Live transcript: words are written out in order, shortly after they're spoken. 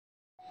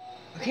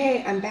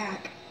Okay, I'm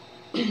back.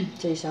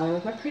 So you saw me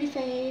with my pretty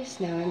face.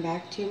 Now I'm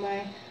back to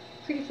my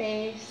pretty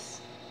face.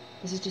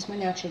 This is just my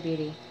natural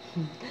beauty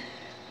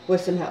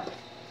with some help.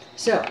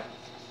 So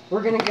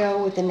we're gonna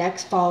go with the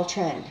next fall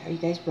trend. Are you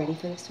guys ready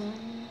for this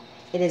one?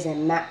 It is a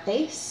matte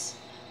face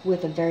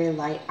with a very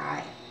light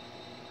eye.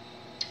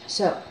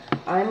 So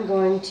I'm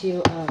going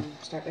to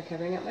start by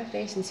covering up my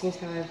face, and seeing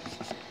how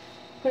I've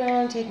put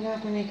on, taken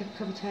off my makeup a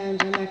couple times,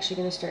 I'm actually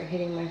gonna start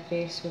hitting my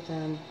face with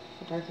a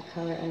darker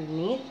color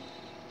underneath.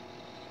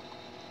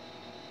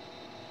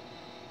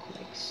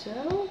 Like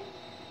so.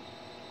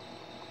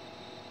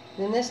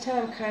 Then this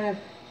time I'm kind of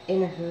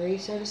in a hurry,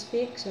 so to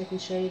speak, so I can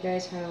show you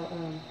guys how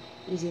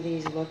easy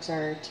these looks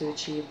are to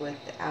achieve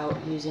without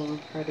using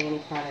hardly any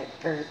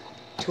product or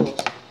tools.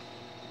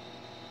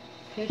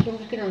 Okay, so I'm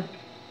just gonna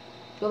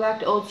go back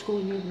to old school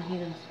and use my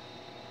hands.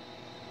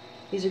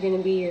 These are gonna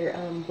be your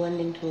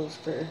blending tools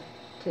for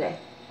today.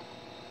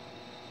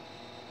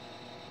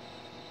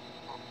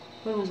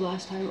 When was the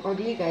last time, or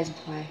do you guys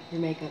apply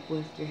your makeup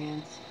with your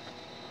hands?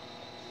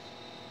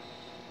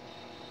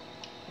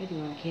 I do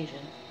on occasion.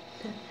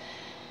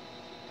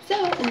 So,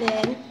 and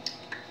then,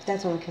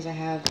 that's only because I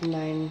have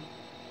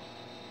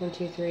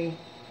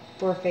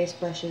 4 face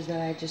brushes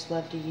that I just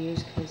love to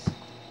use because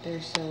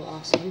they're so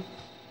awesome.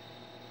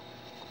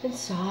 And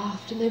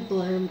soft, and they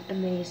blend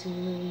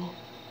amazingly.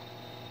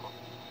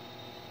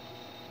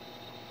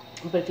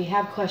 But if you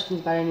have questions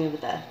about any of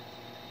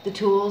the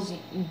tools,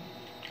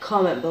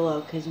 comment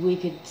below, because we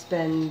could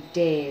spend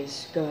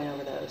days going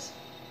over those.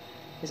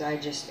 Because I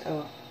just,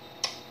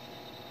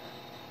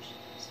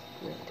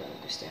 really don't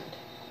understand.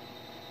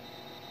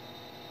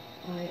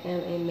 I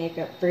am a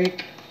makeup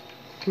freak.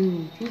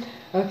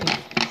 Okay,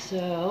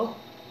 so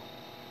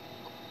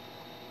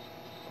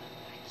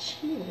my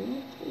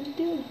chin is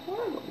doing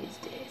horrible these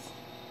days.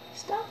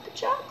 Stop the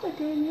chocolate,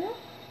 Danielle.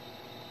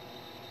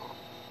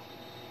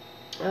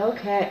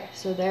 Okay,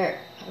 so there,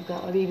 I've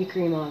got my BB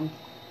cream on.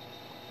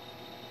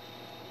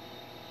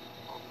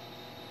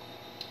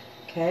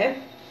 Okay.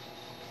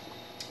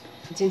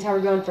 And since how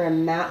we're going for a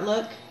matte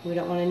look, we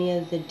don't want any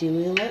of the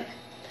dewy look.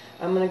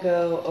 I'm going to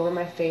go over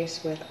my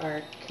face with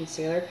our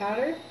concealer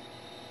powder.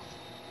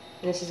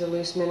 And this is a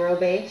loose mineral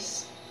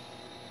base.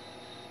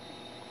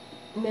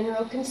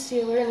 Mineral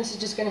concealer, and this is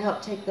just going to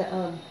help take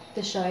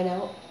the shine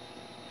out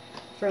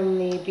from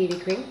the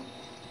BB cream.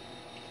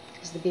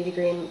 Because the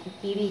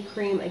BB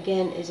cream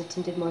again is a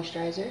tinted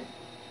moisturizer.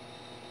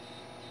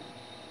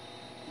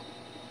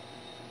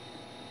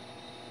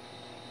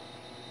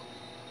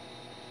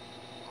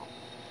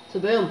 So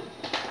boom,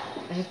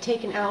 I have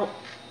taken out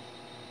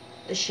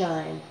the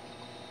shine.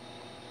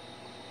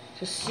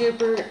 So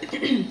super,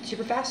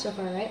 super fast so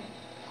far, right?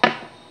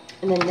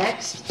 And then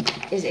next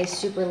is a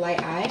super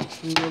light eye.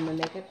 I'm doing my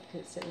makeup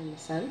because it's sitting in the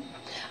sun.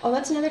 Oh,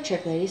 that's another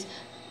trick, ladies.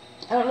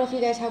 I don't know if you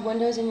guys have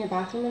windows in your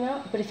bathroom or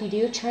not, but if you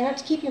do, try not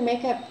to keep your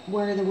makeup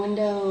where the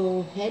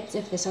window hits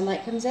if the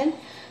sunlight comes in,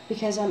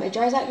 because it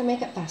dries out your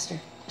makeup faster,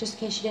 just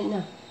in case you didn't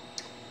know.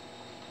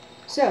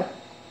 So,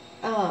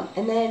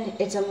 and then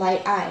it's a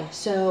light eye.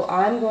 So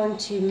I'm going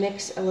to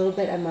mix a little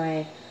bit of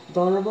my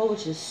Vulnerable,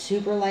 which is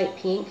super light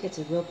pink. It's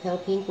a real pale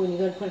pink when you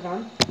go to put it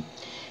on.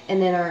 And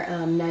then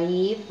our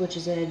Naive, which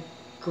is a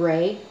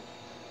gray.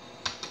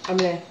 I'm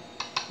going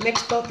to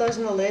mix both those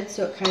in the lid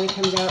so it kind of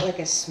comes out like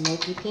a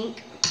smoky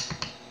pink.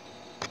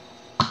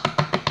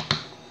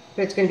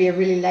 But it's going to be a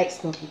really light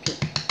smoky pink.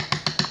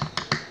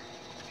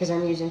 Because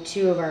I'm using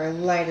 2 of our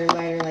lighter,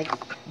 like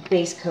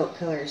base coat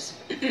colors.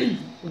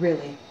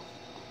 Really.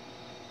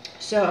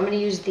 So I'm going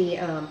to use the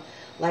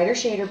lighter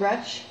shader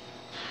brush,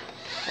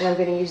 and I'm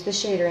going to use the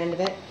shader end of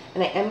it,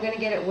 and I am going to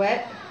get it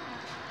wet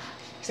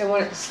because I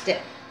want it to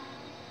stick.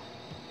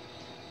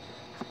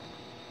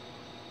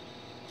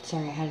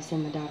 Sorry, I had to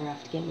send my daughter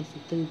off to get me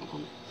some food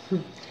to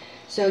eat.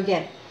 So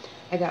again,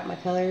 I got my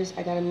colors,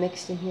 I got them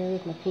mixed in here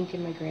with my pink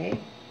and my gray,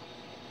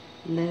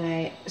 and then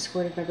I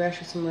squirted my brush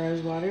with some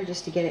rose water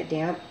just to get it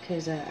damp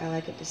because I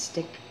like it to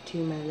stick to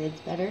my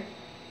lids better.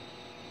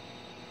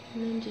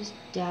 And then just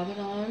dab it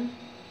on.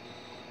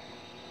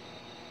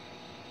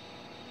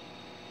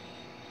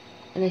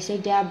 And I say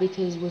dab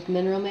because with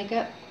mineral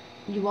makeup,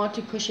 you want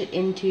to push it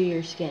into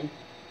your skin.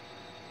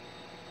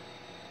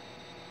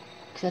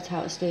 Because that's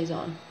how it stays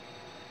on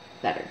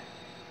better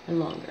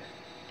and longer.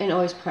 And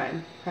always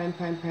prime. Prime,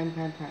 prime, prime,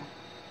 prime, prime.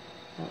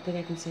 I don't think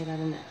I can say that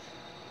enough.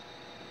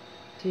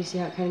 So you see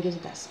how it kind of gives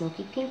it that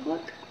smoky pink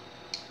look?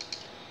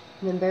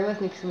 And then bear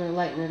with me because I'm going to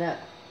lighten it up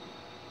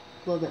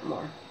a little bit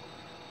more.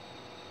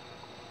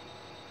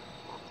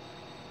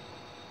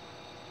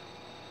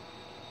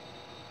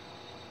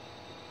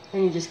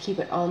 And you just keep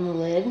it on the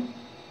lid.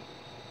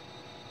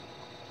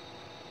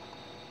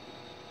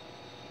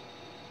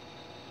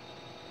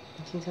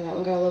 Since that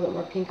one got a little bit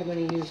more pink, I'm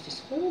going to use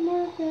just a little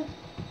more of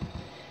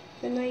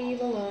the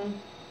Naive alone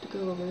to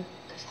go over,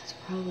 because that's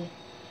probably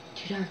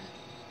too dark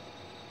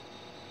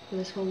for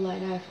this whole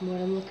light eye from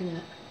what I'm looking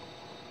at.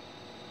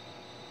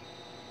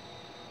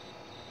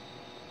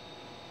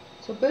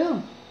 So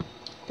boom,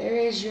 there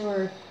is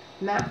your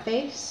matte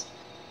face.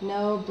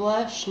 No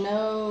blush,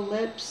 no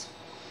lips,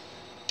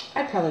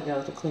 I'd probably go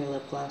with a clear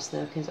lip gloss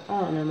though, because I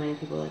don't know many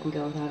people that can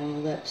go without any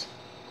lips.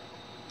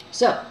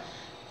 So,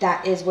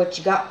 that is what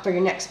you got for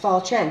your next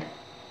fall trend.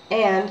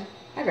 And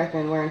I'd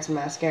recommend wearing some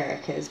mascara,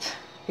 because,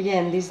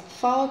 again, these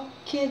fall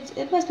kids,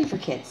 it must be for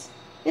kids.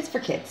 It's for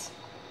kids.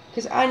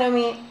 Because I know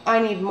me,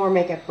 I need more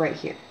makeup right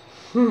here.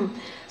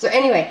 So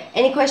anyway,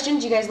 any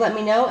questions, you guys let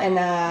me know,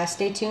 and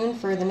stay tuned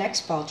for the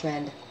next fall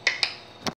trend.